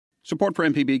Support for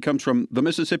MPB comes from the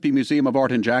Mississippi Museum of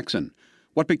Art in Jackson.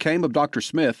 What Became of Dr.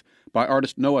 Smith by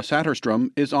artist Noah Satterstrom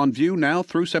is on view now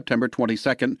through September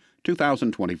 22,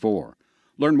 2024.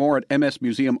 Learn more at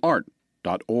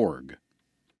msmuseumart.org.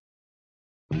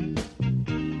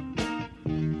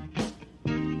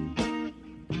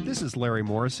 This is Larry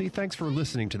Morrissey. Thanks for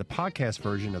listening to the podcast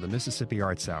version of the Mississippi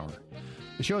Arts Hour.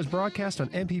 The show is broadcast on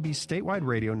MPB's statewide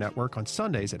radio network on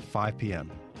Sundays at 5 p.m.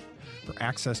 For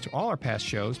access to all our past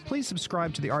shows, please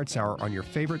subscribe to the Arts Hour on your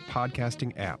favorite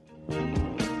podcasting app.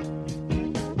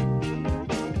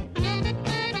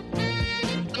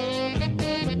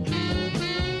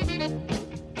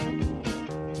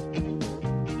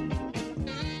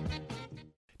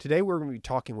 Today we're going to be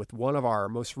talking with one of our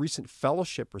most recent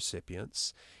fellowship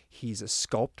recipients. He's a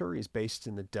sculptor. He's based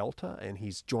in the Delta, and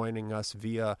he's joining us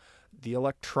via the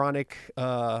electronic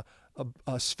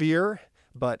sphere,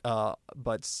 but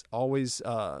always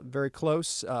very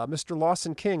close. Mr.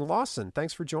 Lawson King. Lawson,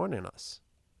 thanks for joining us.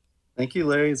 Thank you,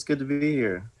 Larry. It's good to be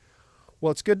here.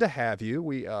 Well, it's good to have you.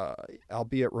 We,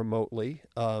 albeit remotely.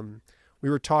 We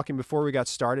were talking before we got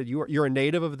started. You're a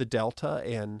native of the Delta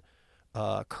and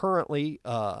currently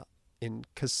in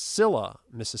Casilla,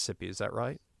 Mississippi. Is that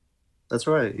right? That's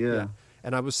right, yeah.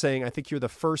 And I was saying, I think you're the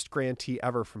first grantee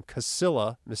ever from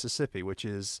Casilla, Mississippi, which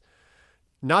is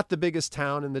not the biggest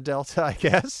town in the Delta, I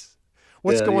guess.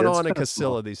 What's going on in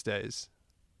Casilla these days?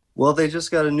 Well, they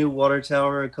just got a new water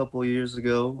tower a couple of years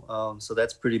ago, so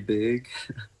that's pretty big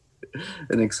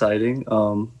and exciting.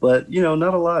 But,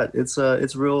 not a lot.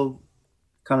 It's real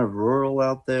kind of rural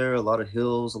out there, a lot of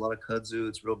hills, a lot of kudzu.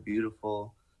 It's real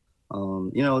beautiful.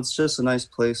 It's just a nice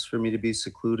place for me to be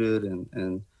secluded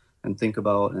and think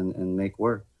about and make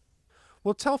work.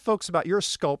 Well, tell folks about, you're a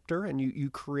sculptor and you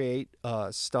create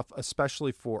stuff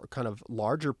especially for kind of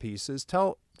larger pieces.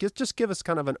 Just give us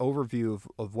kind of an overview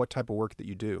of what type of work that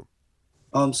you do.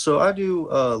 So I do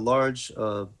large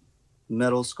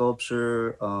metal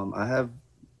sculpture. I have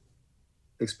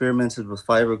experimented with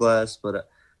fiberglass, but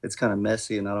it's kind of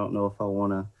messy and I don't know if I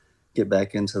want to get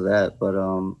back into that. But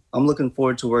I'm looking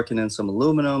forward to working in some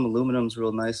aluminum. Aluminum's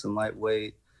real nice and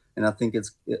lightweight. And I think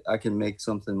I can make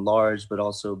something large, but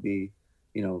also be,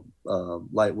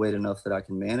 lightweight enough that I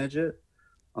can manage it.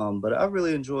 But I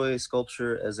really enjoy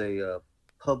sculpture as a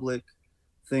public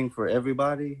thing for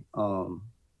everybody. When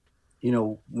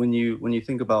you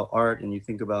think about art and you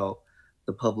think about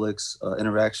the public's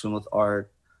interaction with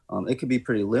art, it can be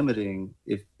pretty limiting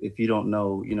if you don't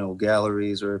know,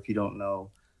 galleries, or if you don't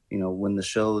know, when the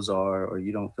shows are, or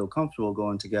you don't feel comfortable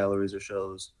going to galleries or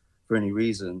shows for any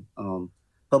reason.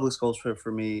 Public sculpture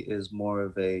for me is more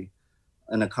of an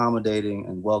accommodating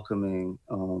and welcoming,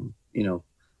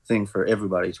 thing for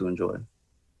everybody to enjoy.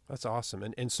 That's awesome.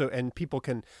 And people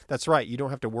can, that's right. You don't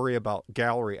have to worry about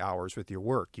gallery hours with your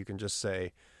work. You can just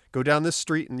say, go down this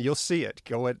street and you'll see it.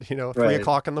 Go at, 3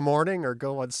 o'clock in the morning, or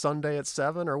go on Sunday at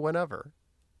 7 or whenever.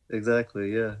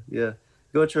 Exactly. Yeah. Yeah.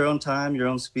 Go at your own time, your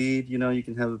own speed. You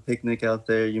can have a picnic out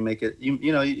there. You make it,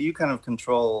 you kind of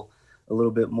control a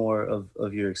little bit more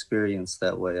of your experience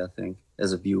that way, I think,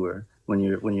 as a viewer when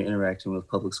you're interacting with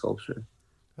public sculpture.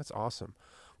 That's awesome.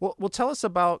 Well, tell us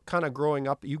about kind of growing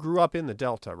up. You grew up in the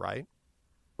Delta, right?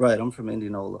 Right. I'm from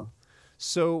Indianola.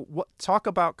 So talk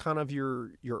about kind of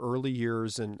your early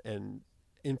years and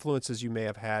influences you may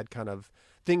have had, kind of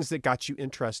things that got you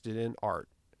interested in art.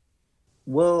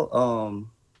 Well,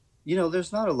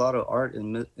 there's not a lot of art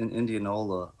in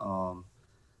Indianola.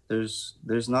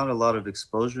 There's not a lot of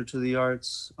exposure to the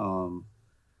arts.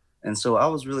 And so I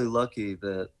was really lucky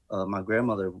that my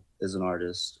grandmother is an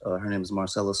artist. Her name is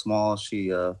Marcella Small.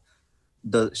 She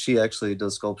actually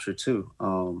does sculpture too.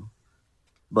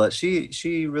 But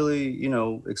she really,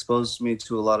 exposed me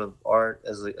to a lot of art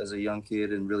as a young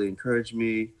kid and really encouraged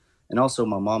me. And also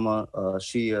my mama,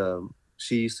 she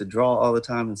used to draw all the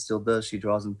time and still does. She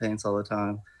draws and paints all the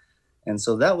time. And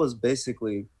so that was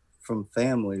basically from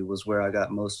family was where I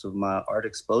got most of my art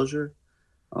exposure.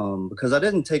 Because I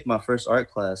didn't take my first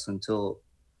art class until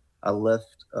I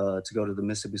left to go to the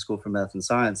Mississippi School for Math and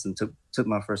Science, and took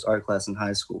my first art class in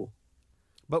high school.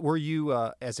 But were you,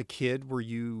 as a kid, were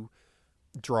you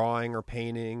drawing or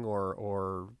painting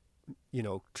or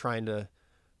trying to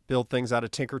build things out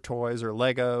of Tinker Toys or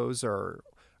Legos, or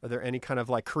are there any kind of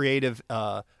like creative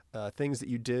things that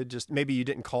you did? Just maybe you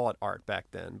didn't call it art back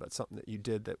then, but something that you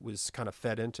did that was kind of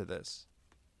fed into this.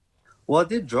 Well, I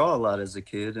did draw a lot as a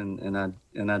kid, and I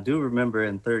do remember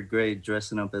in third grade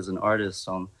dressing up as an artist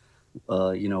on,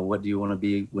 what do you want to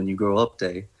be when you grow up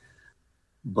day.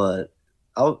 But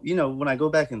when I go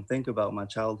back and think about my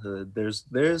childhood,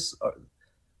 there's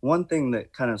one thing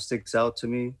that kind of sticks out to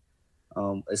me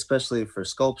especially for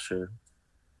sculpture.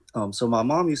 So my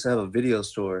mom used to have a video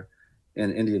store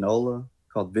in Indianola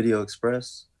called Video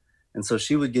Express, and so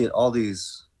she would get all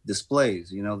these displays,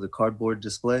 the cardboard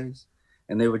displays,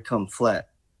 and they would come flat,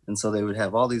 and so they would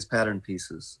have all these pattern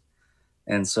pieces.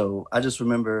 And so I just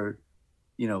remember,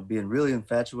 being really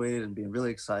infatuated and being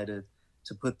really excited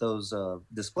to put those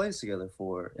displays together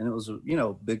for her. And it was a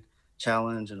big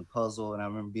challenge and a puzzle. And I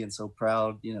remember being so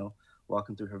proud,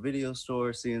 walking through her video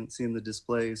store, seeing the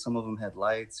displays. Some of them had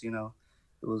lights. It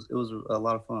was a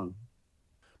lot of fun.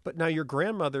 But now your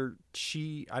grandmother,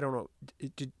 I don't know,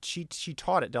 she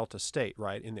taught at Delta State,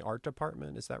 right, in the art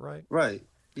department? Is that right? Right.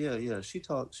 Yeah, yeah. She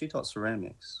taught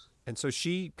ceramics. And so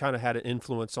she kind of had an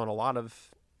influence on a lot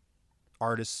of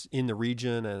artists in the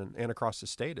region and across the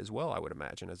state as well, I would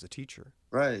imagine, as a teacher.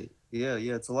 Right. Yeah,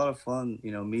 yeah. It's a lot of fun,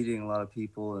 meeting a lot of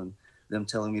people and them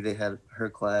telling me they had her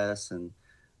class, and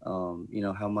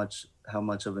how much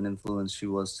of an influence she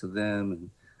was to them,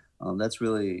 and that's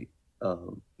really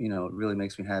it really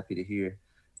makes me happy to hear.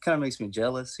 Kind of makes me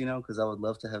jealous, because I would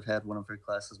love to have had one of her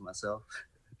classes myself.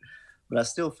 But I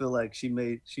still feel like she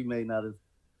may not have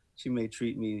she may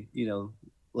treat me,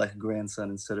 like a grandson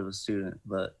instead of a student.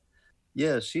 But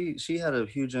yeah, she had a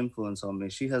huge influence on me.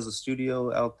 She has a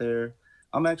studio out there.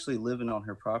 I'm actually living on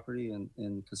her property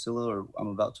in Casilla, or I'm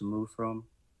about to move from.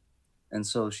 And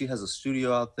so she has a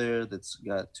studio out there that's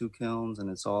got two kilns, and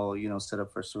it's all, set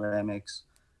up for ceramics.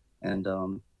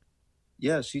 And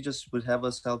yeah, she just would have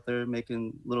us out there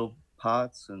making little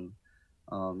pots and,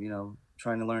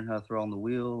 trying to learn how to throw on the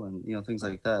wheel and, things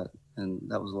like that. And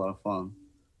that was a lot of fun.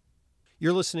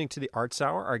 You're listening to the Arts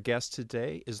Hour. Our guest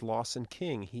today is Lawson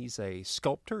King. He's a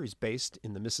sculptor. He's based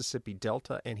in the Mississippi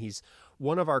Delta, and he's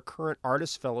one of our current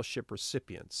Artist Fellowship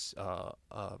recipients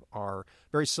of our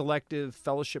very selective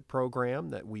fellowship program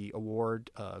that we award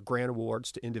grant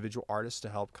awards to individual artists to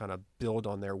help kind of build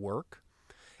on their work.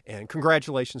 And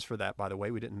congratulations for that, by the way.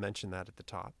 We didn't mention that at the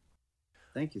top.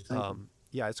 Thank you. Thank you.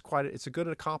 Yeah, it's a good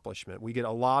accomplishment. We get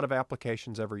a lot of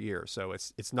applications every year, so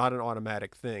it's not an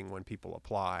automatic thing when people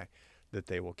apply that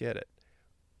they will get it.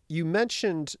 You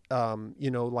mentioned,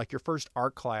 like your first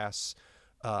art class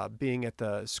being at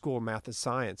the School of Math and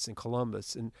Science in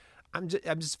Columbus, and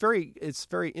it's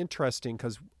very interesting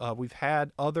because we've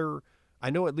had I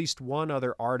know at least one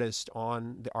other artist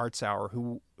on the Arts Hour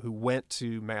who went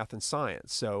to math and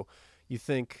science. So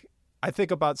I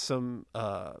think about some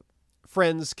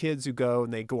friends, kids who go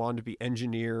and they go on to be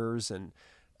engineers and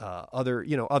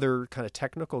other kind of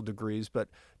technical degrees. But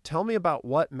tell me about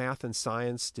what math and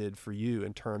science did for you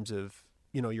in terms of,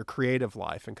 your creative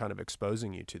life and kind of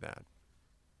exposing you to that.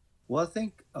 Well,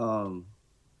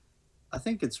 I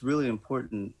think it's really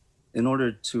important in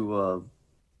order to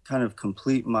kind of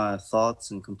complete my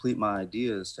thoughts and complete my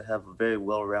ideas to have a very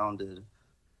well-rounded,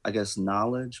 I guess,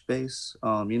 knowledge base.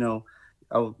 To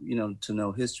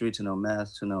know history, to know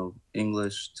math, to know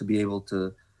English, to be able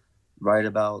to write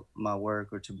about my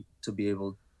work, or to be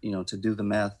able, to do the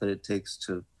math that it takes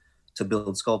to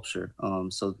build sculpture.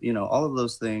 So, all of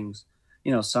those things,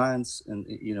 science and,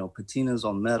 patinas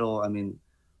on metal. I mean,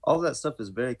 all of that stuff is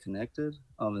very connected.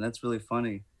 And that's really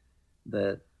funny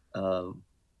that,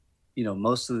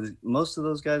 most of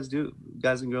those guys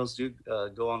and girls do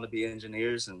go on to be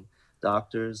engineers and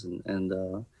doctors. And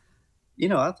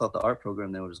I thought the art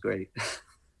program there was great.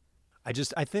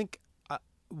 I think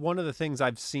one of the things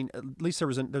I've seen, at least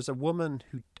there's a woman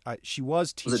who she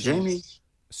was teaching. Was it Jamie?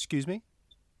 Excuse me?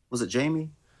 Was it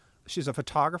Jamie? She's a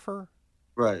photographer.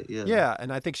 Right. Yeah. Yeah,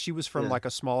 and I think she was from like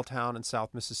a small town in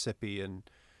South Mississippi, and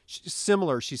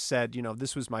she said,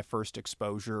 this was my first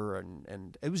exposure,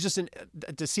 and it was just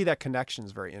to see that connection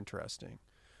is very interesting.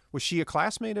 Was she a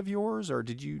classmate of yours, or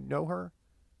did you know her?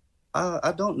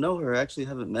 I don't know her. I actually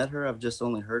haven't met her. I've just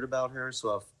only heard about her.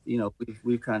 So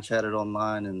we've kind of chatted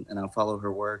online, and I follow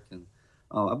her work, and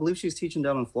I believe she's teaching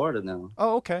down in Florida now.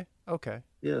 Oh, okay.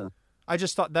 Yeah. I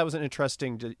just thought that was an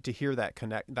interesting to hear that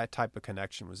type of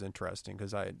connection was interesting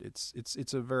because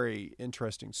it's a very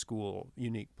interesting school,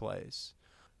 unique place.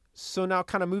 So now,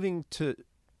 kind of moving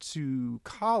to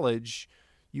college,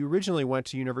 you originally went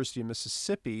to University of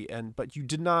Mississippi, but you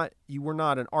were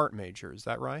not an art major. Is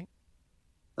that right?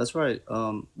 That's right.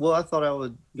 Well, I thought I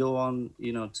would go on,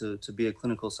 to be a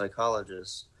clinical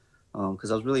psychologist,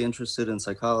 because I was really interested in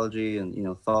psychology and,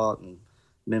 thought and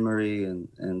memory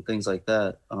and things like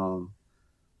that.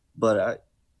 But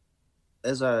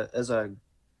as I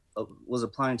was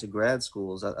applying to grad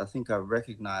schools, I think I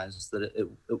recognized that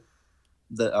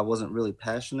that I wasn't really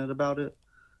passionate about it.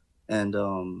 And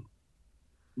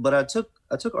but I took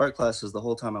art classes the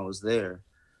whole time I was there.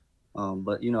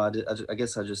 But I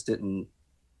guess I just didn't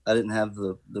have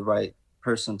the right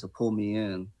person to pull me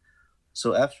in.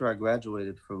 So after I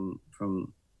graduated from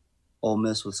Ole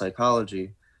Miss with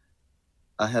psychology,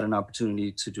 I had an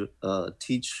opportunity to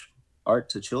teach art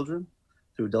to children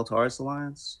through Delta Arts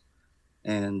Alliance,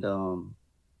 and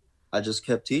I just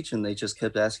kept teaching. They just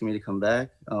kept asking me to come back.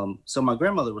 So my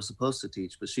grandmother was supposed to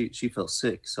teach, but she fell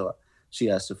sick, so she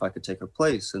asked if I could take her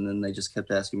place, and then they just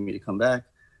kept asking me to come back.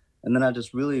 And then I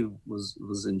just really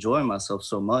was enjoying myself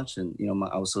so much, and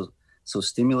I was so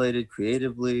stimulated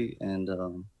creatively, and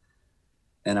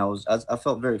I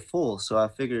felt very full. So I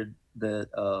figured that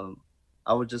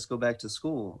I would just go back to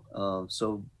school.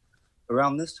 So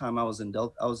around this time, I was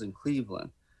in Cleveland,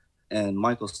 and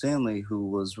Michael Stanley,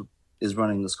 who is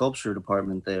running the sculpture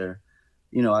department there,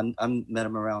 I met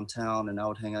him around town, and I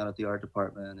would hang out at the art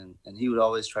department, and he would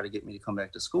always try to get me to come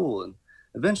back to school. And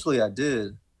eventually I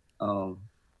did.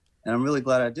 And I'm really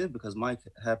glad I did, because Mike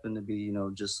happened to be,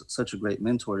 just such a great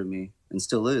mentor to me, and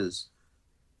still is.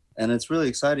 And it's really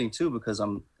exciting too, because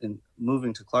I'm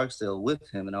moving to Clarksdale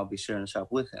with him, and I'll be sharing a shop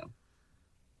with him.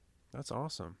 That's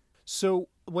awesome. So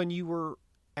when you were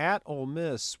at Ole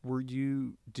Miss,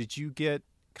 did you get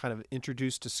kind of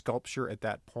introduced to sculpture at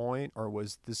that point, or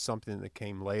was this something that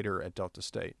came later at Delta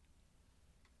State?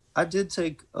 I did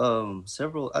take a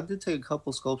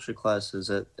couple sculpture classes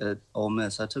at Ole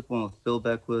Miss. I took one with Bill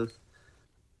Beckwith,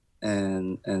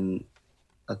 and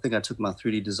I think I took my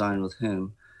 3D design with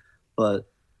him.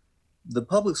 But the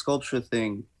public sculpture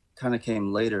thing kind of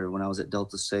came later when I was at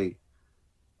Delta State,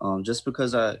 just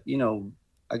because I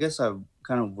guess I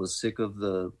kind of was sick of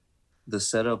the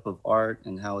setup of art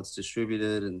and how it's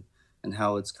distributed, and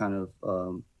how it's kind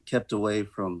of kept away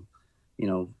from,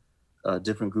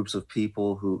 different groups of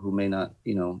people who may not,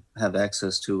 have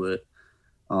access to it.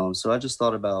 So I just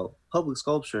thought about public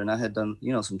sculpture, and I had done,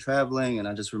 some traveling, and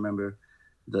I just remember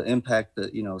the impact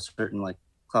that, certain like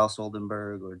Klaus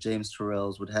Oldenburg or James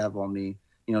Turrells would have on me,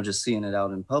 just seeing it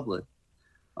out in public.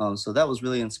 So that was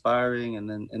really inspiring. And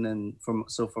then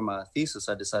for my thesis,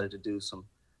 I decided to do some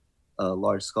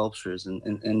large sculptures, and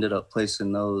ended up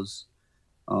placing those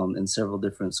in several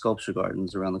different sculpture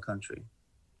gardens around the country.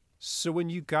 So when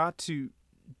you got to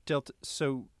Delta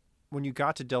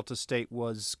State,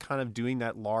 was kind of doing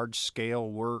that large scale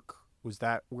work, was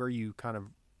that where you kind of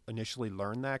initially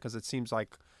learned that? Because it seems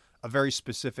like a very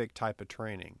specific type of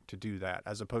training to do that,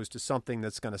 as opposed to something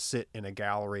that's going to sit in a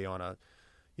gallery on a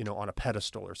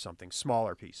pedestal or something,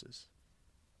 smaller pieces.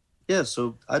 Yeah,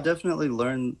 so I definitely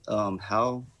learned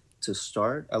how to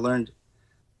start. I learned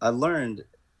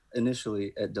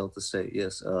initially at Delta State,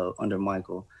 yes, under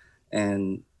Michael.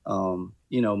 And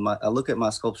I look at my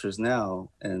sculptures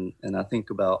now, and I think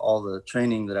about all the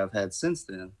training that I've had since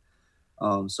then.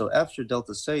 So after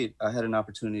Delta State, I had an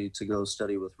opportunity to go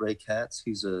study with Ray Katz.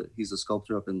 He's a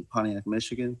sculptor up in Pontiac,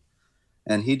 Michigan,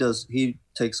 and he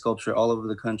takes sculpture all over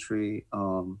the country,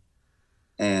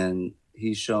 and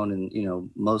he's shown in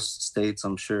most states,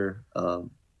 I'm sure.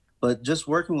 But just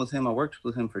working with him, I worked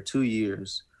with him for 2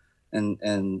 years,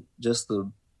 and just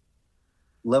the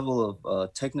level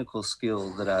of technical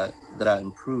skill that I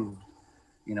improved,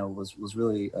 was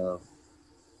really,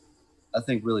 I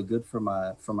think, really good for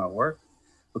my work,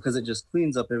 because it just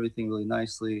cleans up everything really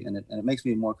nicely, and it makes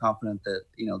me more confident that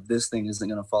this thing isn't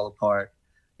going to fall apart.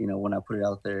 When I put it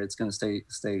out there, it's going to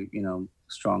stay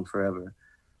strong forever.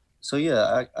 So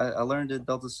yeah, I learned at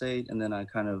Delta State, and then I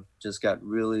kind of just got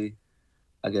really,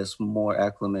 I guess, more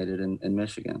acclimated in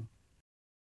Michigan.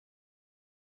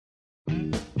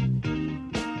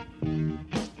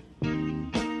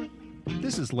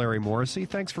 This is Larry Morrissey.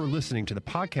 Thanks for listening to the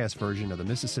podcast version of the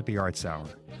Mississippi Arts Hour.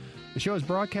 The show is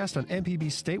broadcast on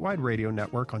MPB's statewide radio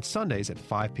network on Sundays at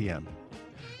 5 p.m.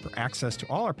 For access to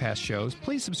all our past shows,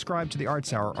 please subscribe to the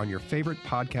Arts Hour on your favorite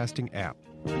podcasting app.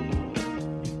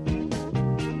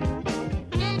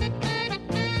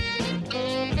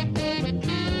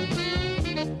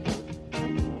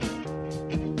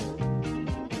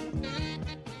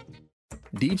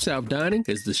 Deep South Dining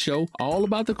is the show all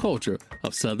about the culture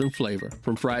of Southern flavor,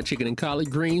 from fried chicken and collard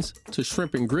greens to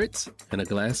shrimp and grits and a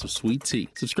glass of sweet tea.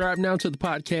 Subscribe now to the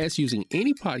podcast using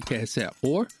any podcast app,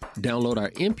 or download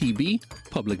our MPB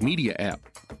public media app.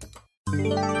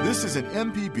 This is an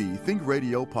MPB Think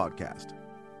Radio podcast.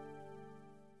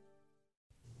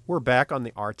 We're back on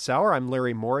the Arts Hour. I'm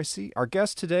Larry Morrissey. Our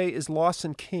guest today is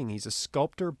Lawson King. He's a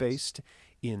sculptor based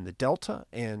in the Delta,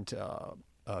 and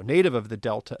a native of the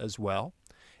Delta as well.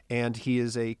 And he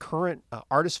is a current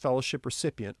Artist Fellowship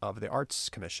recipient of the Arts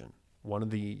Commission, one of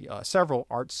the several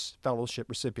Arts Fellowship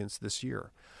recipients this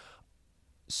year.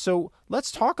 So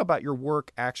let's talk about your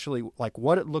work, actually, like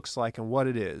what it looks like and what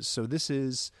it is. So this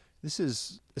is this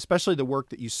is especially the work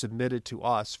that you submitted to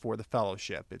us for the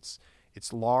fellowship. It's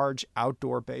large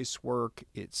outdoor-based work.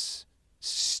 It's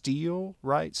steel,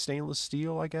 right? Stainless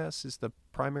steel, I guess, is the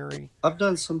primary. I've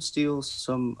done some steel,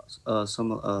 some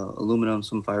aluminum,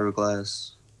 some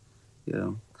fiberglass.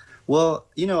 Yeah. Well,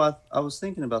 I was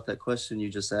thinking about that question you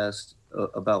just asked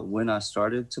about when I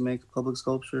started to make public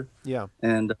sculpture. Yeah.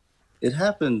 And it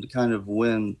happened kind of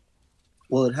when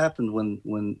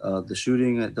the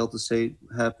shooting at Delta State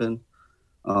happened.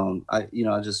 I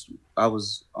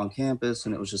was on campus,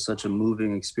 and it was just such a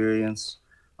moving experience.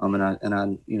 And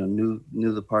I knew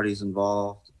the parties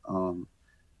involved.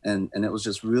 And it was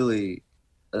just really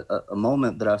a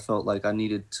moment that I felt like I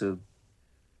needed to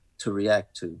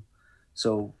react to.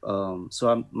 So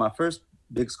my first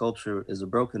big sculpture is a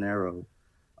broken arrow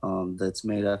that's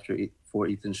made for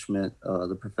Ethan Schmidt,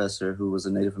 the professor who was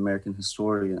a Native American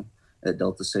historian at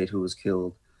Delta State who was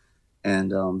killed.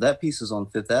 And that piece is on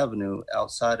Fifth Avenue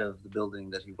outside of the building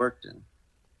that he worked in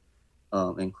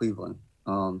Cleveland.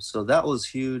 So that was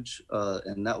huge.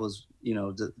 And that was,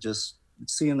 just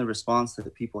seeing the response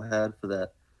that people had for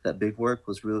that big work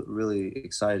was really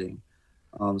exciting.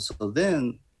 So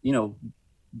then,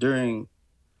 during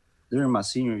my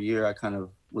senior year, I kind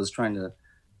of was trying to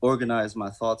organize my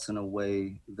thoughts in a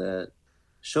way that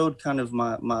showed kind of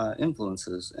my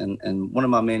influences. And one of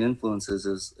my main influences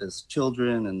is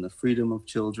children and the freedom of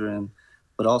children,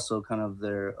 but also kind of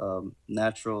their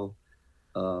natural,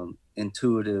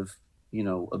 intuitive,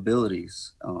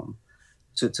 abilities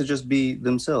to just be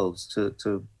themselves,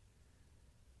 to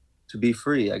be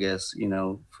free, I guess,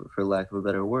 for lack of a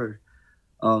better word.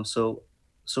 So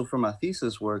for my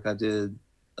thesis work, I did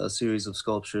a series of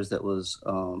sculptures that was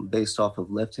based off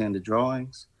of left-handed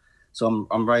drawings. So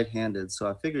I'm right-handed. So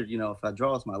I figured, if I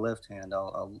draw with my left hand,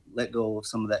 I'll let go of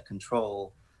some of that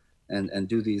control and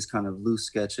do these kind of loose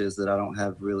sketches that I don't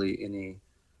have really any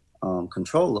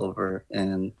control over.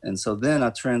 And so then I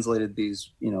translated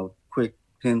these, quick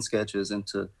pen sketches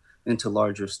into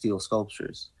larger steel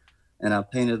sculptures. And I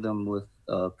painted them with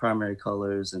primary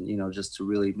colors and, just to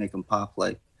really make them pop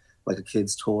like a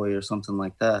kid's toy or something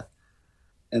like that.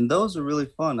 And those are really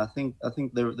fun. I think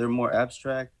they're more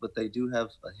abstract, but they do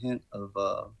have a hint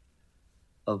of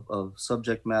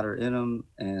subject matter in them.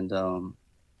 And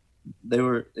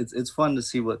it's fun to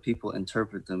see what people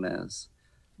interpret them as.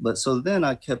 But so then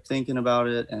I kept thinking about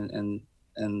it and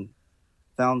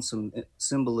found some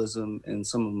symbolism in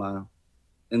some of my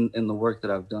in the work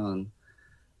that I've done.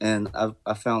 And I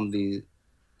found the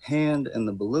hand and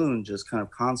the balloon just kind of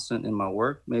constant in my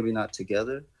work, maybe not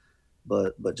together,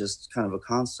 but just kind of a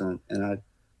constant. And I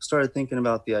started thinking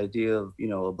about the idea of,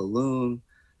 a balloon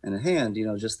and a hand,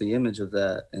 just the image of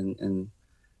that and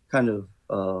kind of,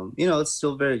 it's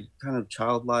still very kind of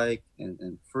childlike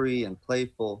and free and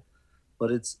playful,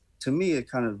 but to me, it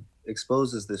kind of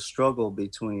exposes this struggle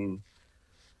between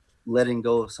letting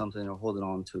go of something or holding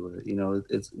on to it.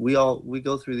 We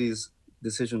go through these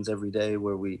decisions every day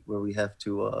where we have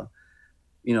to,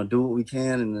 do what we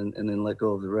can and then let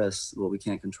go of the rest, what we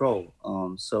can't control.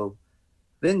 So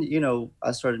then,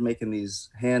 I started making these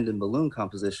hand and balloon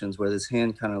compositions where this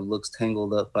hand kind of looks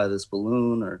tangled up by this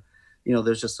balloon, or,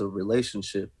 there's just a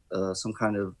relationship, some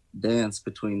kind of dance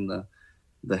between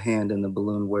the hand and the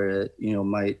balloon where it,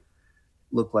 might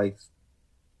look like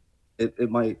it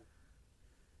might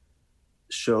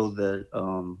show that,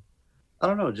 I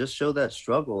don't know, just show that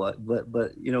struggle.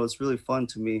 But it's really fun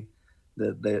to me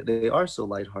that they are so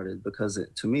lighthearted, because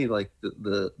to me, like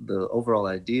the overall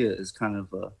idea is kind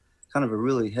of a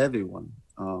really heavy one.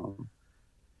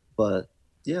 But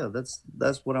yeah, that's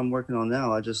what I'm working on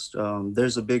now. I just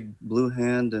there's a big blue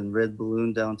hand and red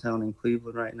balloon downtown in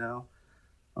Cleveland right now,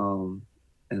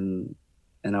 and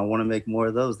I want to make more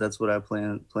of those. That's what I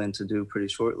plan to do pretty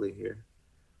shortly here.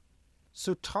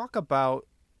 So talk about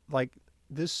like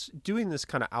doing this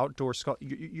kind of outdoor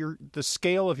the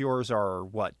scale of yours are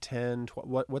what, 10,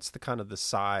 what's the kind of the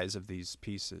size of these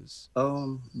pieces?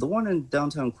 The one in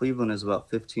downtown Cleveland is about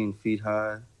 15 feet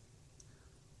high.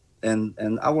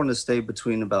 And I want to stay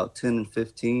between about 10 and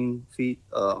 15 feet,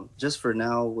 just for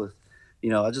now with,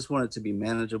 I just want it to be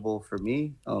manageable for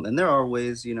me. And there are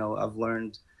ways, I've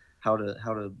learned how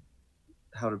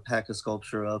to pack a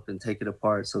sculpture up and take it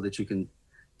apart so that you can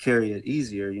carry it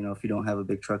easier, if you don't have a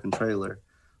big truck and trailer.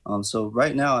 So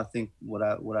right now, I think what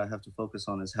I have to focus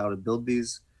on is how to build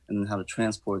these and then how to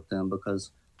transport them,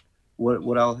 because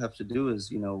what I'll have to do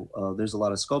is, there's a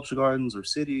lot of sculpture gardens or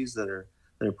cities that are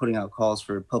putting out calls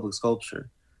for public sculpture.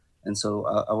 And so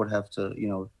I would have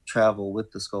to, travel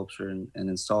with the sculpture and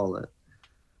install it.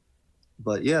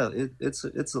 But yeah, it's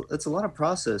a lot of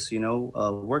process,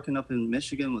 working up in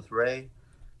Michigan with Ray.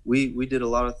 we did a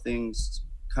lot of things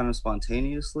kind of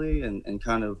spontaneously and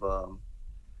kind of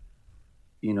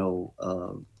you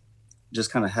know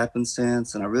just kind of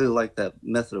happenstance. And I really like that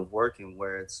method of working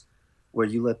where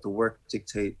you let the work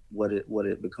dictate what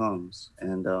it becomes.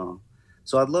 And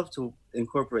so I'd love to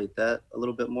incorporate that a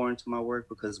little bit more into my work,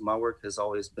 because my work has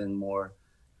always been more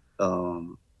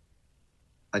um,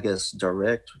 I guess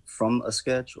direct from a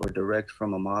sketch or direct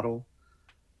from a model.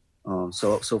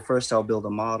 So first I'll build a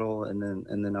model, and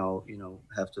then I'll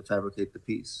have to fabricate the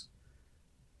piece.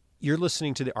 You're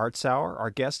listening to the Arts Hour.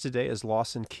 Our guest today is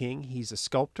Lawson King. He's a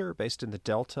sculptor based in the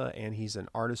Delta, and he's an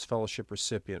Artist Fellowship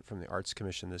recipient from the Arts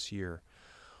Commission this year.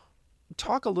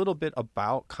 Talk a little bit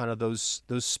about kind of those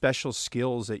special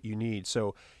skills that you need.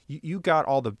 So you got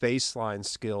all the baseline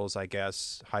skills, I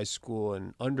guess, high school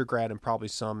and undergrad, and probably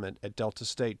some at Delta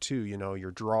State too,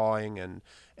 your drawing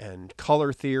and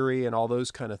color theory and all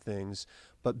those kind of things.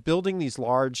 But building these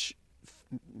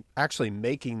actually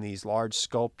making these large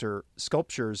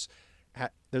sculptures,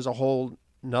 there's a whole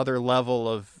another level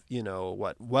of,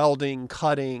 welding,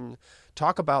 cutting.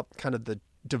 Talk about kind of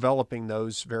developing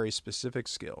those very specific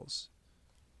skills.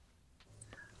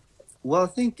 Well,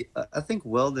 I think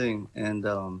welding and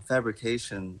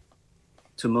fabrication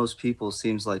to most people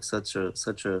seems like such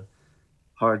a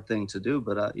hard thing to do,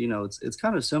 but it's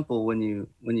kind of simple when you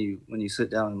sit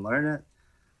down and learn it.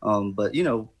 But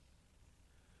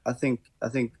I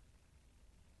think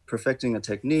perfecting a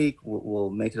technique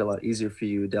will make it a lot easier for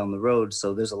you down the road.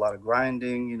 So there's a lot of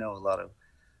grinding, a lot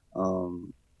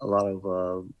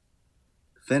of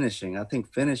finishing. I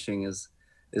think finishing is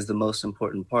the most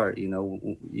important part.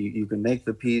 You can make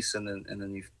the piece, and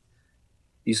then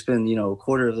you spend a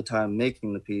quarter of the time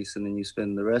making the piece, and then you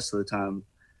spend the rest of the time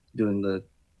doing the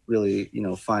really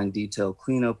fine detail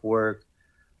cleanup work.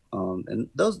 And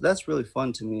that's really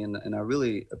fun to me, and I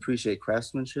really appreciate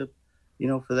craftsmanship.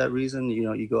 For that reason,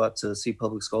 you go out to see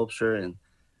public sculpture, and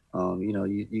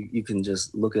you can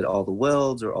just look at all the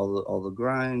welds or all the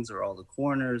grinds or all the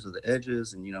corners or the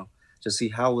edges, and just see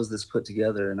how was this put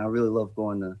together. And I really love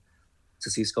going to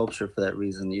see sculpture for that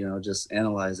reason. Just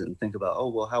analyze it and think about, oh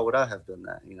well, how would I have done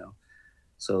that?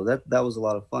 So that was a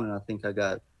lot of fun, and I think I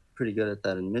got pretty good at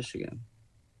that in Michigan.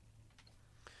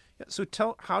 Yeah, so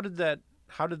how did that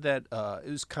it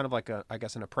was kind of like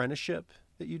an apprenticeship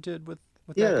that you did with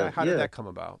that guy. How did that come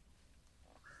about?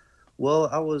 Well,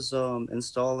 I was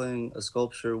installing a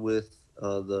sculpture with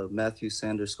the Matthew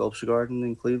Sanders Sculpture Garden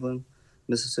in Cleveland,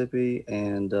 Mississippi,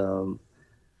 and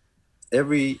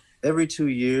every 2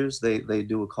 years they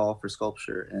do a call for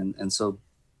sculpture, and so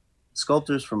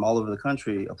sculptors from all over the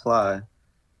country apply,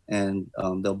 and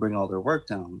they'll bring all their work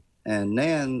down. And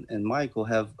Nan and Mike will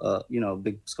have a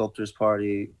big sculptors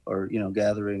party or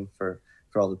gathering for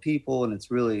all the people, and it's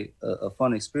really a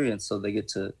fun experience. So they get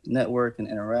to network and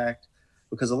interact,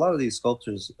 because a lot of these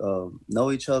sculptors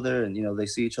know each other, and they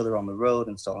see each other on the road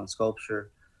installing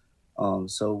sculpture.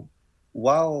 So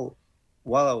while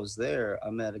I was there,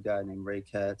 I met a guy named Ray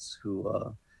Katz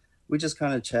who we just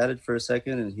kind of chatted for a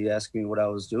second, and he asked me what I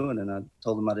was doing, and I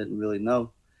told him I didn't really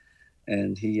know.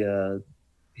 And he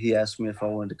asked me if I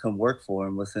wanted to come work for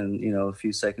him within a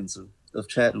few seconds of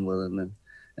chatting with him,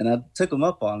 and I took him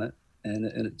up on it, and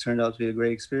it turned out to be a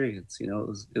great experience. It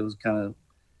was kind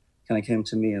of came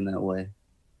to me in that way.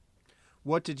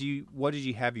 What did you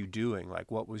have you doing?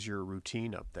 Like, what was your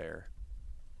routine up there?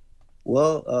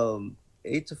 Well,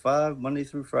 8 to 5, Monday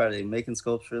through Friday, making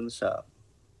sculpture in the shop,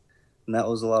 and that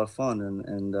was a lot of fun.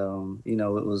 And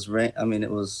it was rain. I mean,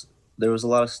 there was a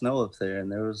lot of snow up there,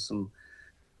 and there was some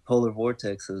polar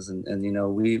vortexes, and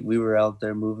we were out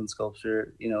there moving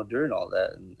sculpture during all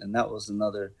that, and that was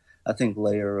another, I think,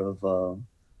 layer of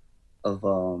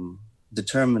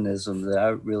determinism that I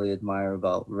really admire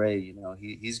about Ray.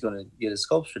 He's going to get his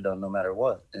sculpture done no matter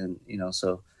what, and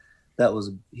so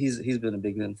he's been a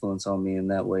big influence on me in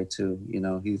that way too.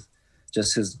 He's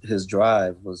just his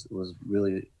drive was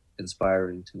really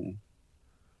inspiring to me.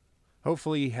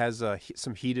 Hopefully he has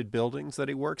some heated buildings that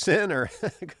he works in, or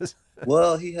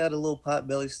Well, he had a little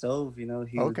potbelly stove. He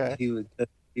Okay. He would it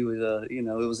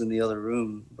was in the other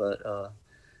room, but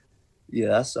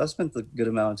yeah, I spent a good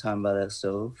amount of time by that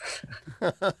stove.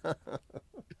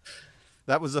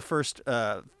 That was the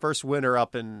first winter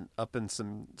up in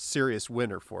some serious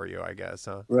winter for you, I guess,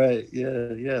 huh? Right.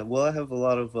 Yeah. Well, I have a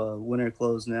lot of winter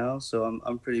clothes now, so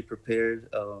I'm pretty prepared,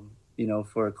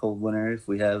 for a cold winter if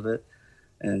we have it,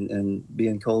 and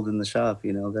being cold in the shop,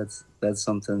 that's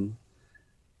something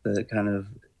that kind of,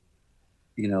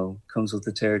 comes with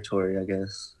the territory, I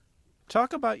guess.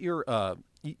 Talk about your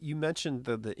you mentioned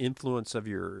the influence of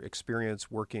your experience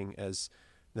working as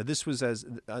Now, this was as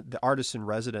the artist in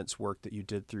residence work that you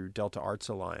did through Delta Arts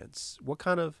Alliance. What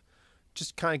kind of,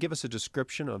 just kind of give us a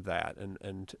description of that,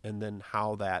 and then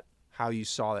how you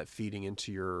saw that feeding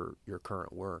into your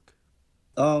current work.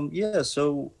 Yeah,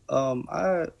 so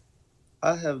I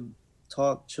have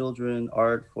taught children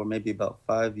art for maybe about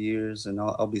 5 years, and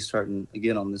I'll be starting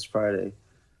again on this Friday.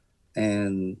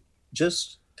 And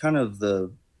just kind of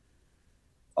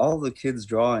all the kids'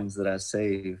 drawings that I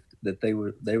saved that they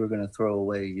were going to throw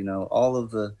away, you know, all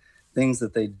of the things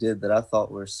that they did that I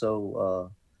thought were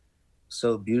so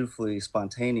beautifully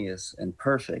spontaneous and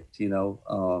perfect, you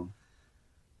know,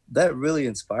 that really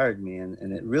inspired me,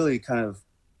 and it really kind of,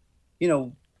 you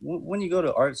know, when you go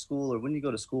to art school or when you go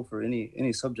to school for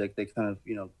any subject, they kind of,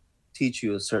 you know, teach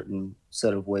you a certain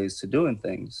set of ways to doing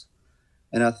things.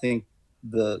 And I think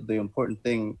the important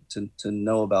thing to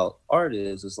know about art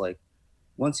is like,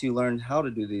 once you learn how to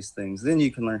do these things, then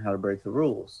you can learn how to break the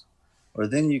rules, or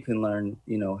then you can learn,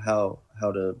 you know, how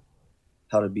to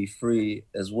be free,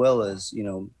 as well as, you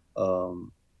know,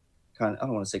 kind of, I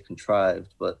don't want to say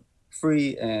contrived, but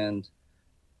free and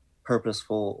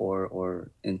purposeful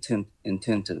or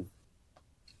intentive.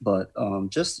 But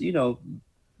just, you know,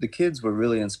 the kids were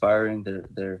really inspiring.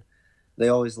 They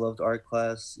always loved art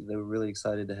class. They were really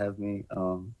excited to have me,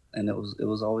 and it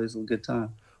was always a good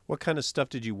time. What kind of stuff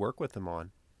did you work with them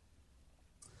on?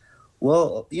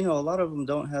 Well, you know, a lot of them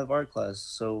don't have art class,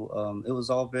 so it was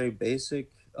all very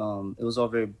basic. It was all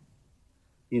very,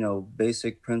 you know,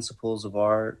 basic principles of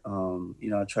art. You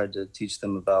know, I tried to teach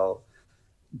them about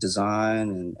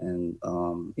design, and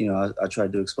you know, I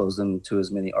tried to expose them to as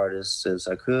many artists as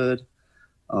I could.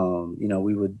 You know,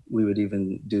 we would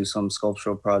even do some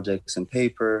sculptural projects in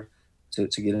paper to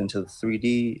get into the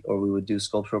 3D, or we would do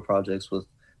sculptural projects with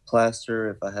plaster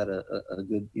if I had a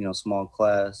good, you know, small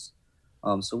class.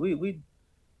 So we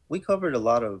covered a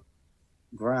lot of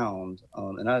ground,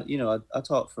 and I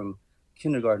taught from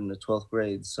kindergarten to 12th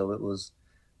grade, so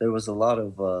there was a lot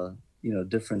of you know,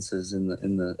 differences in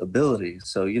the ability.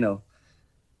 So, you know,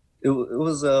 it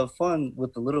was fun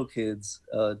with the little kids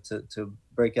to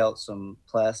break out some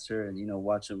plaster and, you know,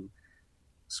 watch them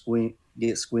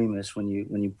get squeamish when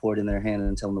you pour it in their hand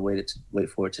and tell them to wait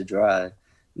for it to dry.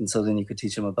 And so then you could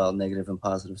teach them about negative and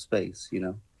positive space, you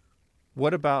know.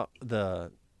 What about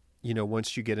you know,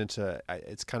 once you get into,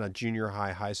 it's kind of junior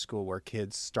high, high school, where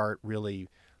kids start really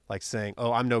like saying,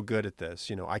 "Oh, I'm no good at this.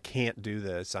 You know, I can't do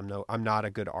this. I'm not a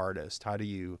good artist." How do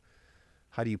you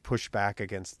push back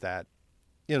against that?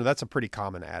 You know, that's a pretty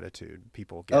common attitude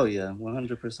people get. Oh yeah,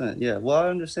 100%. Yeah. Well, I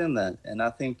understand that, and I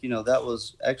think, you know, that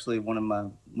was actually one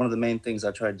of the main things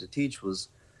I tried to teach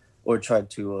tried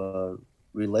to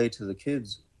relay to the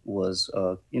kids was,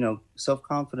 you know,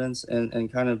 self-confidence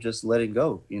and kind of just letting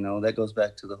go. You know, that goes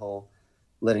back to the whole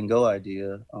letting go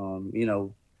idea. You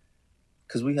know,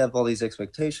 because we have all these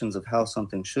expectations of how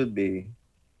something should be,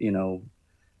 you know,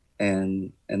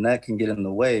 and that can get in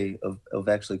the way of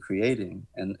actually creating.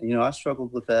 And, you know, I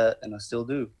struggled with that, and I still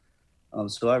do.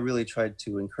 So I really tried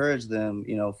to encourage them,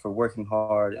 you know, for working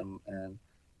hard and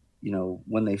you know,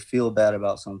 when they feel bad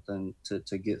about something,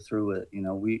 to get through it. You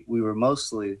know, we were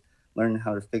mostly learning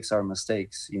how to fix our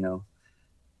mistakes, you know,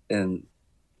 and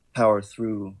power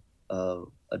through a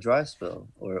dry spell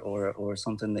or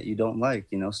something that you don't like,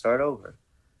 you know, start over.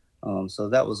 So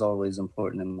that was always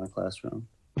important in my classroom.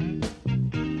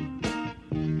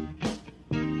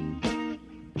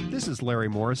 This is Larry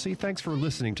Morrissey. Thanks for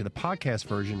listening to the podcast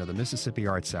version of the Mississippi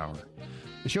Arts Hour.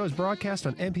 The show is broadcast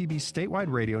on MPB's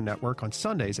statewide radio network on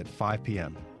Sundays at 5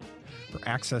 p.m. For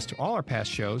access to all our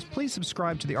past shows, please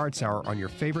subscribe to the Arts Hour on your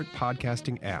favorite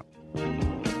podcasting app.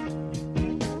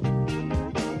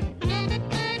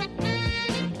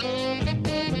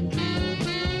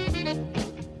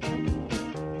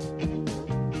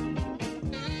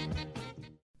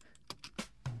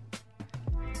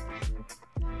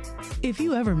 If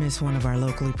you ever miss one of our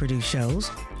locally produced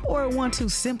shows or want to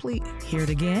simply hear it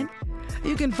again,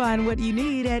 you can find what you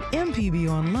need at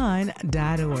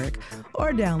mpbonline.org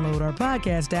or download our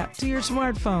podcast app to your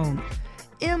smartphone.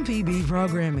 MPB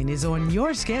programming is on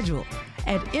your schedule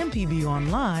at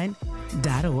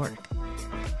mpbonline.org.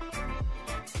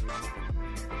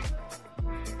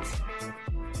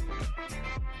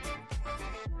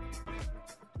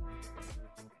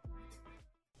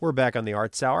 We're back on the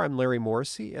Arts Hour. I'm Larry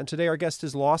Morrissey, and today our guest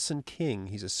is Lawson King.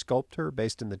 He's a sculptor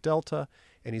based in the Delta,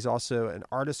 and he's also an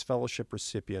Artist Fellowship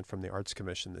recipient from the Arts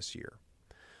Commission this year.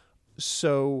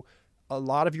 So a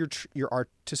lot of your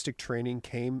artistic training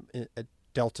came at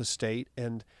Delta State,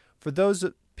 and for those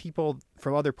people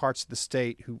from other parts of the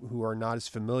state who are not as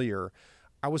familiar,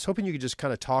 I was hoping you could just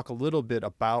kind of talk a little bit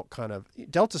about kind of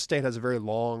Delta State has a very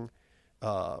long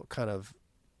kind of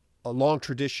a long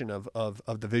tradition of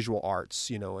the visual arts,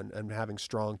 you know, and having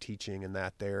strong teaching and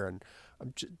that there. And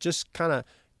just kind of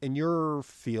in your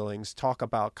feelings, talk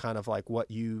about kind of like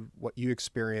what you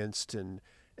experienced and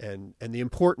the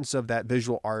importance of that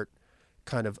visual art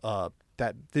kind of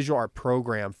that visual art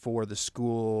program for the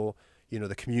school, you know,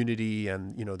 the community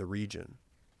and, you know, the region.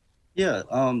 Yeah,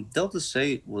 Delta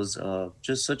State was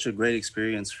just such a great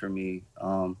experience for me.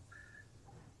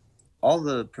 All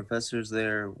the professors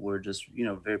there were just, you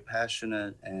know, very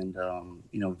passionate and,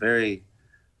 you know, very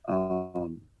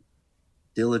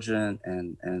diligent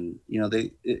and you know,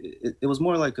 it was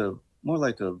more like a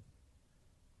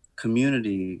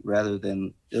community rather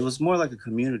than, it was more like a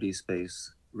community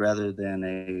space rather than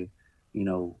a, you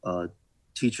know,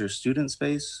 teacher student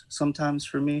space sometimes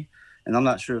for me. And I'm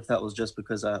not sure if that was just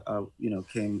because I you know,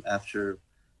 came after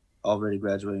already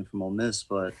graduating from Ole Miss,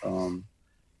 but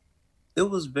it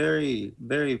was very,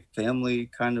 very family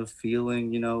kind of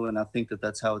feeling, you know, and I think that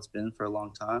that's how it's been for a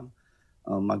long time.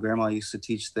 My grandma used to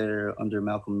teach there under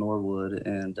Malcolm Norwood,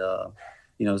 and,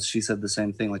 you know, she said the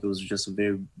same thing, like it was just a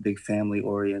very big family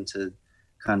oriented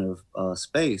kind of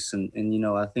space. And, you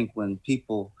know, I think when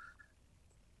people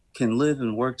can live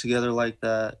and work together like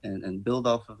that and build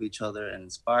off of each other and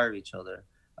inspire each other,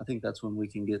 I think that's when we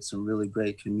can get some really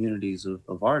great communities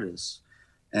of artists.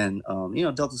 And, you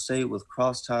know, Delta State with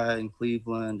Cross Tie in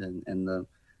Cleveland and the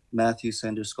Matthew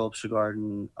Sanders Sculpture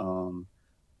Garden,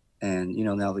 and, you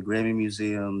know, now the Grammy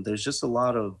Museum, there's just a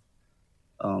lot of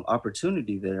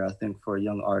opportunity there, I think, for a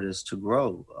young artist to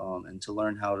grow and to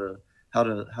learn how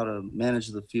to manage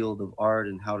the field of art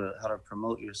and how to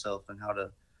promote yourself and how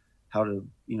to,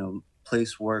 you know,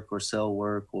 place work or sell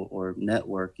work or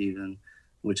network even,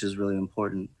 which is really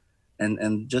important.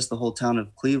 And just the whole town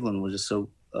of Cleveland was just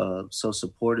so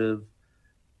supportive.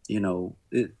 You know,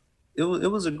 it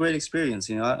was a great experience.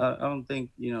 You know, I don't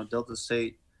think, you know, Delta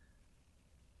State,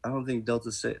 I don't think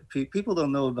Delta State, people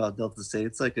don't know about Delta State.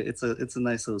 It's like it's a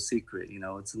nice little secret, you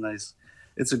know. It's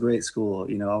a great school.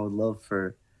 You know,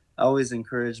 I always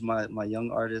encourage my young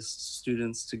artist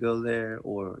students to go there,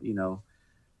 or, you know,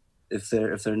 if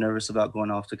they're nervous about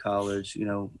going off to college, you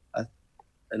know,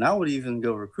 I would even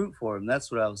go recruit for them.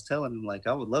 That's what I was telling them. Like,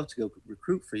 I would love to go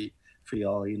recruit for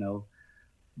y'all, you know.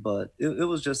 But it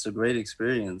was just a great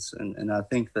experience, and I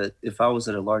think that if I was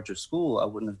at a larger school, I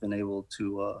wouldn't have been able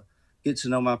to get to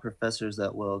know my professors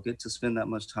that well, get to spend that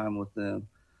much time with them,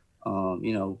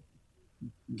 you know,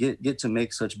 get to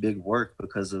make such big work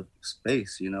because of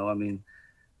space. You know, I mean,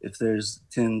 if there's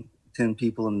 10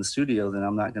 people in the studio, then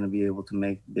I'm not going to be able to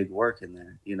make big work in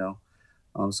there, you know.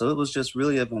 So it was just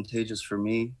really advantageous for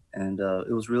me, and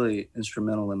it was really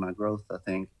instrumental in my growth, I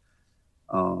think.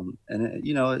 And it,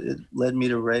 you know, it led me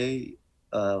to Ray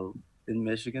in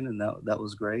Michigan, and that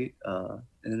was great.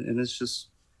 And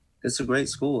it's a great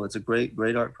school. It's a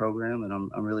great art program, and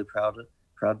I'm really proud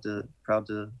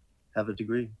to have a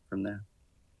degree from there.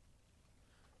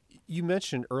 You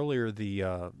mentioned earlier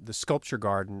the Sculpture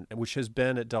Garden, which has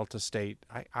been at Delta State,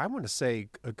 I want to say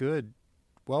a good,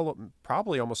 well,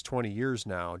 probably almost 20 years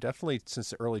now, definitely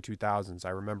since the early 2000s. I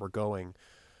remember going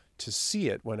to see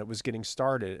it when it was getting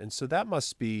started. And so that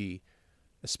must be,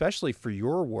 especially for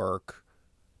your work,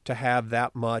 to have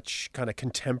that much kind of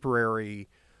contemporary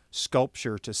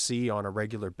sculpture to see on a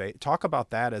regular basis. Talk about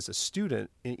that as a student,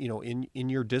 you know, in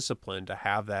your discipline, to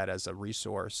have that as a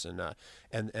resource and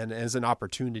as an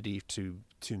opportunity to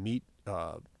meet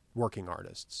working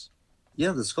artists.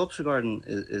 Yeah, the Sculpture Garden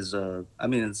is I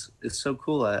mean, it's so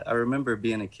cool. I remember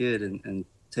being a kid and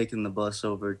taking the bus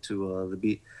over to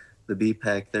the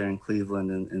BPAC there in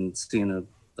Cleveland and seeing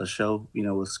a show, you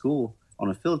know, with school on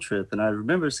a field trip. And I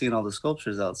remember seeing all the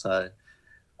sculptures outside.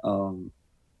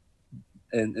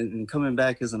 And coming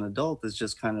back as an adult is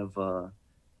just kind of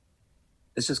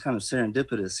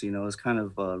serendipitous, you know. It's kind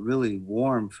of really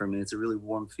warm for me. It's a really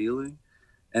warm feeling,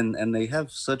 and they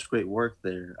have such great work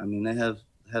there. I mean, they have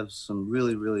some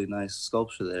really, really nice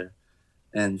sculpture there.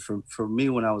 And for me,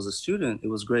 when I was a student, it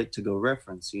was great to go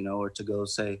reference, you know, or to go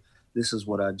say, this is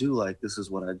what I do like, this is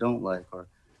what I don't like, or,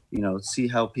 you know, see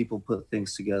how people put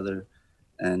things together.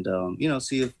 And, you know,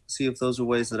 see if those are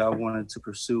ways that I wanted to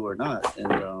pursue or not.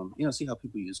 And, you know, see how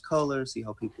people use color, see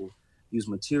how people use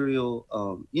material.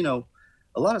 You know,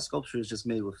 a lot of sculpture is just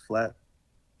made with flat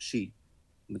sheet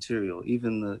material.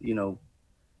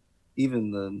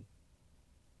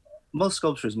 Most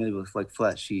sculpture is made with like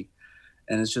flat sheet.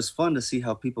 And it's just fun to see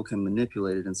how people can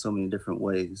manipulate it in so many different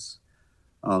ways.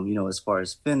 You know, as far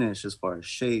as finish, as far as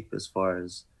shape, as far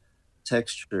as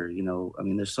texture, you know, I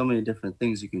mean, there's so many different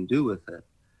things you can do with it.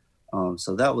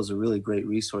 So that was a really great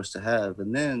resource to have.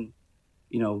 And then,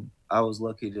 I was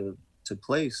lucky to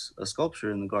place a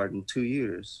sculpture in the garden 2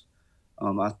 years.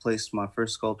 I placed my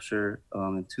first sculpture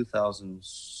in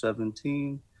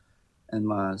 2017 and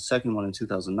my second one in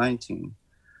 2019.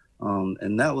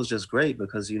 And that was just great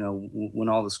because, when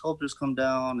all the sculptors come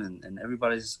down and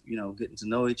everybody's, getting to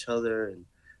know each other, and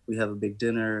we have a big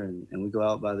dinner and we go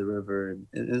out by the river.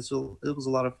 And so it was a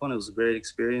lot of fun. It was a great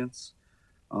experience.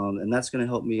 And that's going to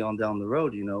help me on down the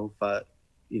road, if I,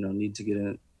 need to get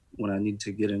in, when I need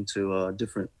to get into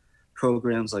different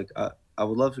programs. Like I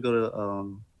would love to go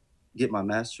to get my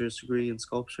master's degree in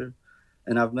sculpture.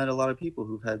 And I've met a lot of people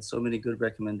who've had so many good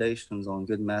recommendations on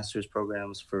good master's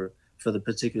programs for the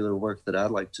particular work that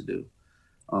I'd like to do,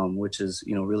 which is,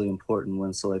 really important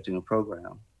when selecting a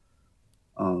program.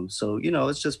 So,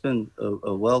 it's just been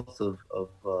a wealth of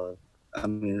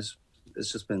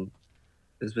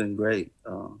it's been great.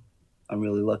 I'm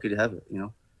really lucky to have it,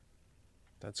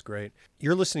 That's great.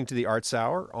 You're listening to the Arts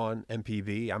Hour on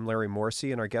MPB. I'm Larry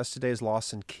Morrissey, and our guest today is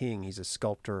Lawson King. He's a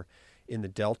sculptor in the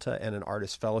Delta and an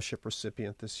Artist Fellowship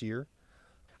recipient this year.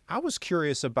 I was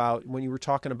curious about when you were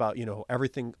talking about,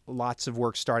 everything, lots of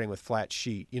work starting with flat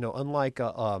sheet. Unlike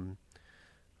a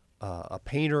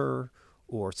painter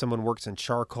or someone works in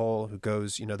charcoal who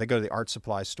goes, they go to the art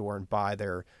supply store and buy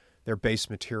their base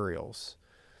materials.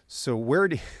 So where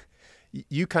do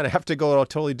you kind of have to go a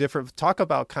totally different, talk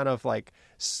about kind of like,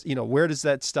 where does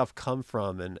that stuff come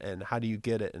from and how do you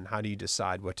get it and how do you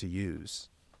decide what to use?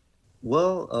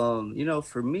 Well,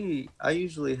 for me, I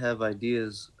usually have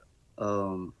ideas.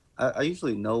 I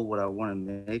usually know what I want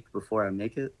to make before I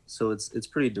make it. So it's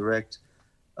pretty direct.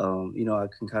 I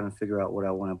can kind of figure out what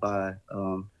I want to buy.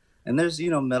 And there's,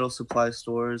 metal supply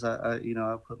stores. I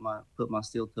put my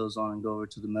steel toes on and go over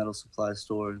to the metal supply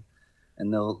store,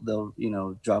 and they'll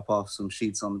drop off some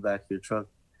sheets on the back of your truck.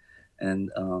 And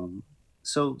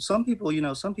so some people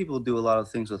do a lot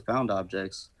of things with found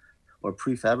objects or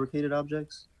prefabricated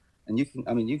objects. And you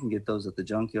can get those at the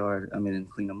junkyard, and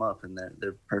clean them up, and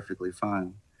they're perfectly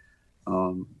fine.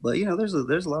 But there's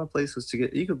a lot of places to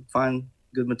get. You could find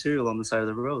good material on the side of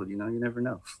the road. You never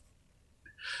know.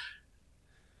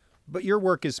 But your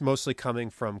work is mostly coming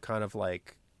from kind of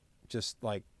like, just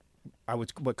like, I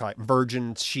would call it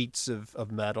virgin sheets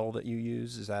of metal that you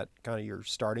use. Is that kind of your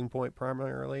starting point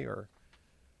primarily, or?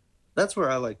 That's where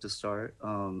I like to start,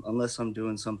 unless I'm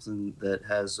doing something that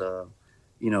has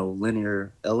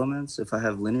linear elements. If I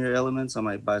have linear elements, I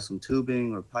might buy some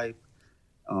tubing or pipe.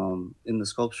 In the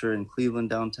sculpture in Cleveland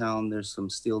downtown, there's some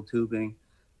steel tubing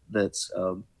that's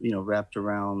wrapped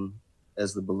around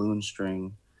as the balloon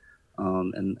string,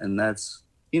 and that's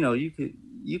you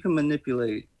can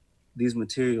manipulate these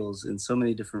materials in so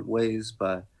many different ways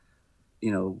by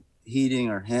heating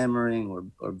or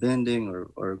hammering or bending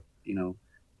or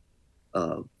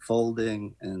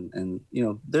folding, and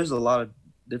there's a lot of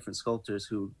different sculptors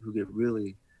who get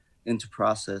really into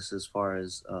process as far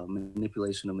as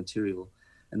manipulation of material,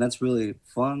 and that's really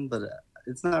fun, but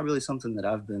it's not really something that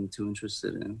I've been too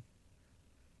interested in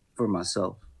for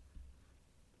myself.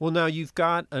 Well, now you've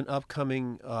got an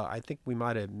upcoming, I think we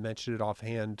might have mentioned it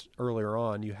offhand earlier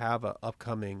on, you have an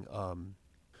upcoming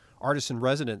artist in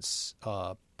residence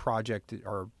project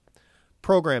or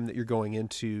program that you're going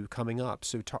into coming up.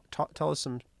 So tell us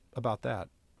some about that.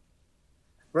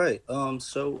 Right.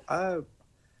 So I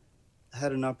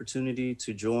had an opportunity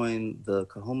to join the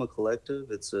Kahoma Collective.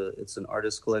 It's an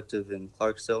artist collective in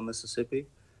Clarksdale, Mississippi,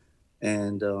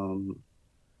 and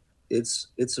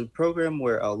it's a program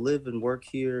where I'll live and work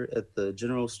here at the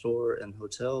general store and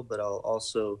hotel, but I'll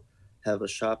also have a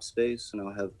shop space, and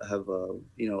I'll have a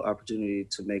opportunity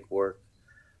to make work.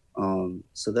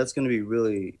 So that's going to be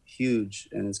really huge,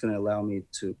 and it's going to allow me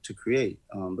to create,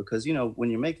 because when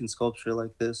you're making sculpture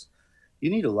like this, you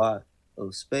need a lot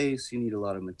of space, you need a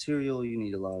lot of material, you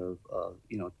need a lot of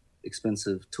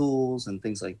expensive tools and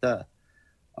things like that.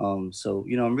 So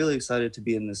I'm really excited to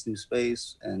be in this new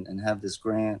space and have this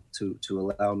grant to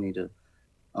allow me to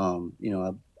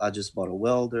I just bought a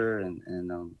welder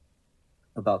and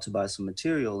about to buy some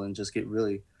material and just get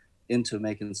really into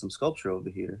making some sculpture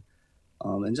over here,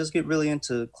 and just get really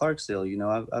into Clarksdale.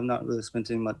 I've not really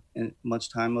spent much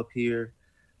time up here,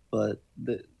 but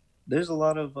there's a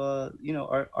lot of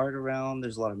art around.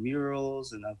 There's a lot of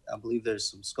murals, and I believe there's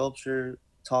some sculpture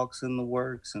talks in the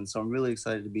works, and so I'm really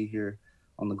excited to be here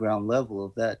on the ground level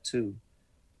of that too,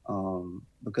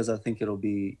 because I think it'll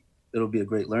be a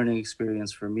great learning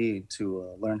experience for me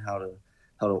to learn how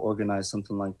to organize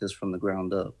something like this from the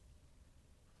ground up.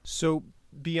 So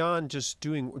beyond just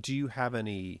do you have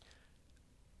any?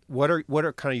 What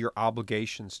are kind of your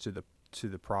obligations to to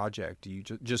the project? Do you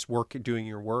just work doing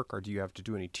your work, or do you have to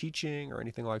do any teaching or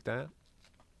anything like that?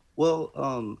 Well,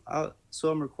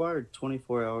 so I'm required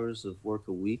 24 hours of work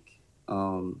a week,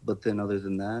 but then other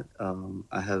than that,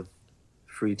 I have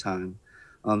free time.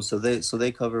 So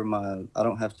they cover my. I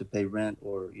don't have to pay rent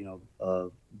or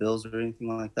bills or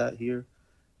anything like that here.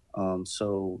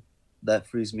 So that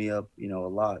frees me up, a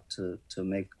lot to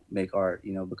make art,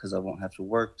 because I won't have to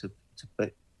work to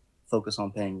focus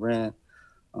on paying rent.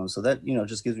 So that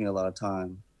just gives me a lot of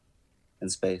time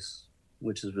and space,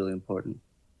 which is really important.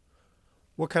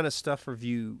 What kind of stuff have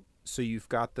you? So you've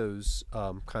got those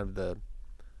kind of the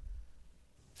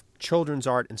children's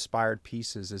art inspired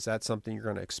pieces. Is that something you're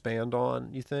going to expand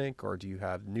on, you think, or do you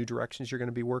have new directions you're going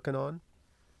to be working on?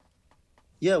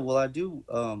 Yeah, well, I do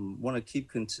want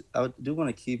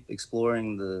to keep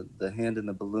exploring the hand in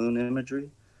the balloon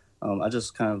imagery. I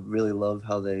just kind of really love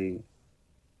how they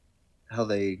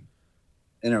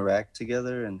interact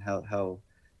together and how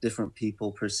different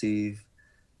people perceive,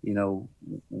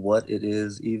 what it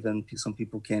is. Even some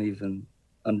people can't even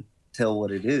tell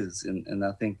what it is, and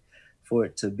I think for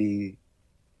it to be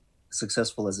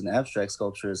successful as an abstract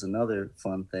sculpture is another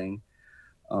fun thing.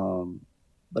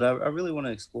 But I really want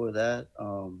to explore that.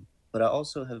 But I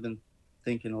also have been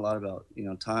thinking a lot about,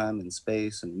 time and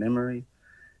space and memory.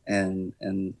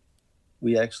 And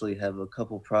we actually have a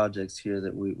couple projects here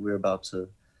that we're about to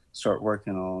start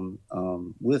working on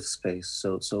with space.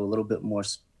 So a little bit more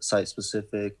site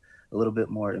specific, a little bit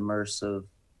more immersive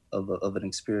of an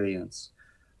experience.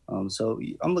 So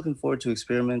I'm looking forward to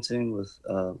experimenting with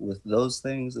those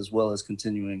things, as well as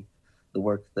continuing the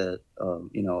work that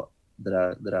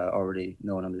that I already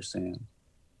know and understand.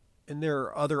 And there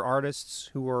are other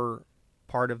artists who are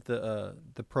part of the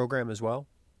program as well.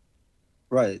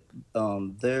 Right.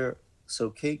 So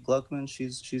Kate Gluckman,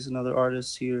 she's another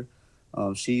artist here.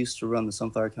 She used to run the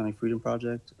Sunflower County Freedom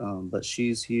Project, but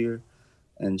she's here,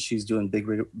 and she's doing Big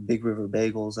River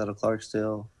Bagels out of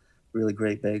Clarksdale. Really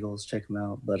great bagels. Check them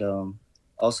out. But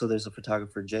also there's a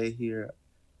photographer, Jay, here,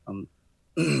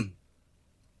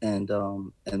 and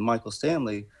Michael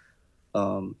Stanley,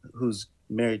 who's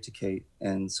married to Kate.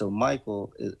 And so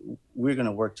we're going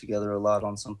to work together a lot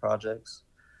on some projects,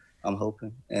 I'm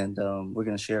hoping. And we're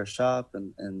going to share a shop,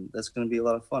 and that's going to be a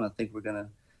lot of fun. I think we're going to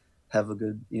have a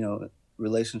good,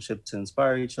 relationship to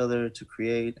inspire each other, to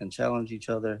create and challenge each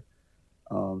other.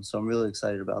 So I'm really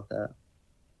excited about that.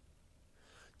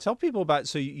 Tell people about,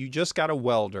 so you just got a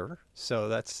welder. So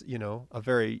that's, a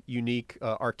very unique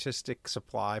artistic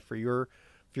supply for your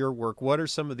work. What are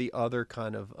some of the other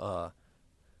kind of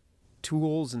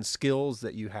tools and skills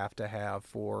that you have to have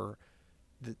for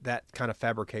that kind of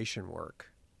fabrication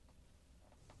work?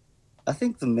 I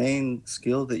think the main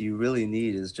skill that you really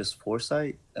need is just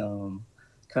foresight, kind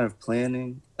of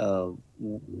planning, how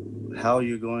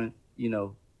you're going,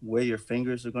 where your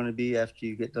fingers are going to be after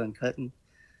you get done cutting.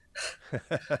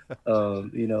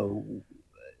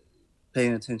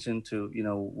 Paying attention to,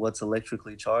 what's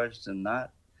electrically charged and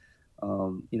not.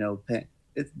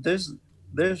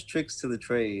 There's tricks to the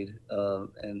trade,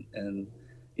 and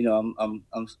I'm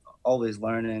always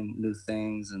learning new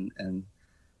things, and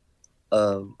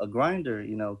a grinder,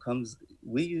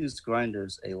 we use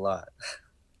grinders a lot.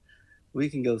 We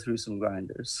can go through some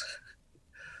grinders,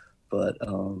 but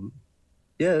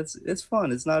yeah, it's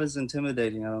fun. It's not as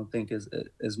intimidating, I don't think,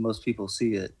 as most people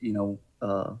see it,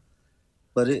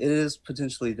 but it is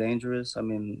potentially dangerous. I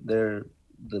mean, the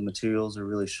materials are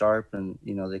really sharp, and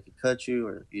they could cut you,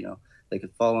 or they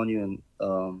could fall on you. And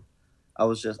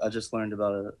I just learned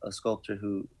about a sculptor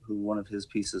who one of his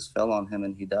pieces fell on him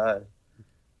and he died.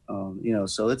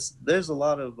 So there's a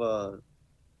lot of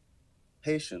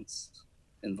patience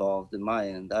involved in my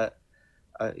end. I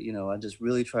just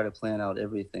really try to plan out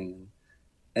everything,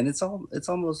 and it's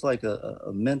almost like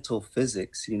a mental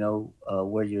physics,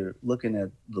 where you're looking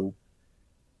at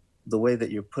the way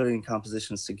that you're putting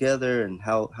compositions together, and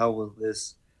how will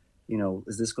this,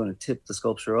 is this going to tip the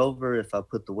sculpture over if I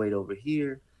put the weight over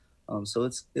here? So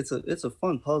it's a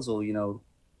fun puzzle, and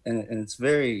it's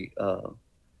very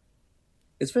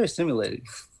stimulating.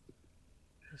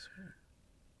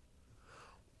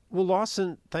 Well,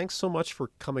 Lawson, thanks so much for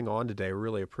coming on today. I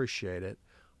really appreciate it.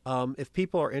 If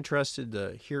people are interested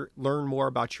to learn more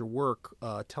about your work,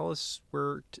 tell us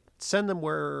send them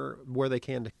where they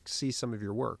can to see some of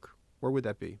your work. Where would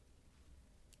that be?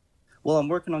 Well, I'm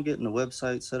working on getting a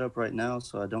website set up right now,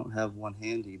 so I don't have one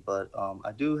handy, but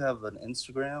I do have an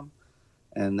Instagram,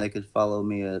 and they could follow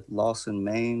me at Lawson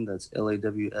Mayne. That's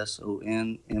LAWSON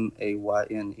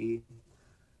MAYNE.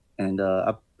 And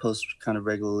I post kind of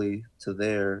regularly to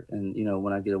there, and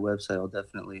when I get a website, I'll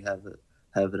definitely have it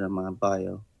in my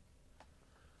bio.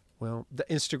 Well, the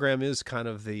Instagram is kind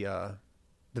of the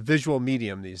visual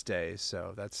medium these days,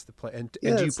 so that's the play. And do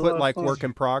you put like work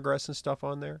in progress and stuff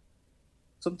on there?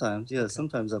 Sometimes, yeah. Okay.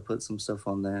 Sometimes I put some stuff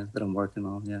on there that I'm working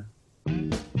on, yeah.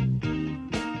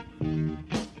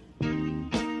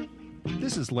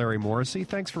 This is Larry Morrissey.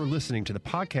 Thanks for listening to the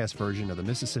podcast version of the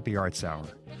Mississippi Arts Hour.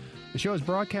 The show is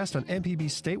broadcast on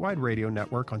MPB's statewide radio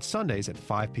network on Sundays at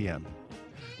 5 p.m.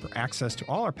 For access to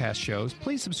all our past shows,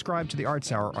 please subscribe to the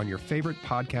Arts Hour on your favorite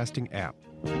podcasting app.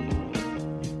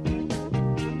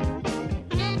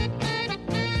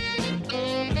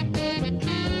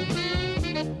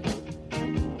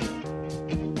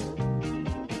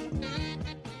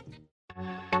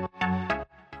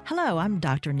 Hello, I'm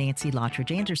Dr. Nancy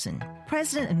Lottridge Anderson,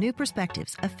 president of New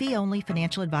Perspectives, a fee-only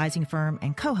financial advising firm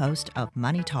and co-host of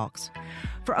Money Talks.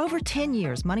 For over 10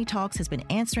 years, Money Talks has been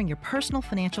answering your personal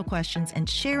financial questions and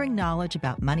sharing knowledge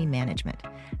about money management.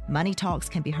 Money Talks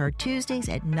can be heard Tuesdays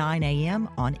at 9 a.m.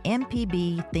 on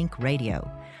MPB Think Radio.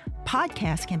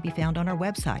 Podcasts can be found on our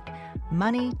website,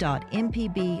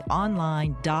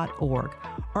 money.mpbonline.org,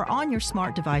 or on your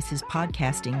smart device's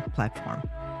podcasting platform.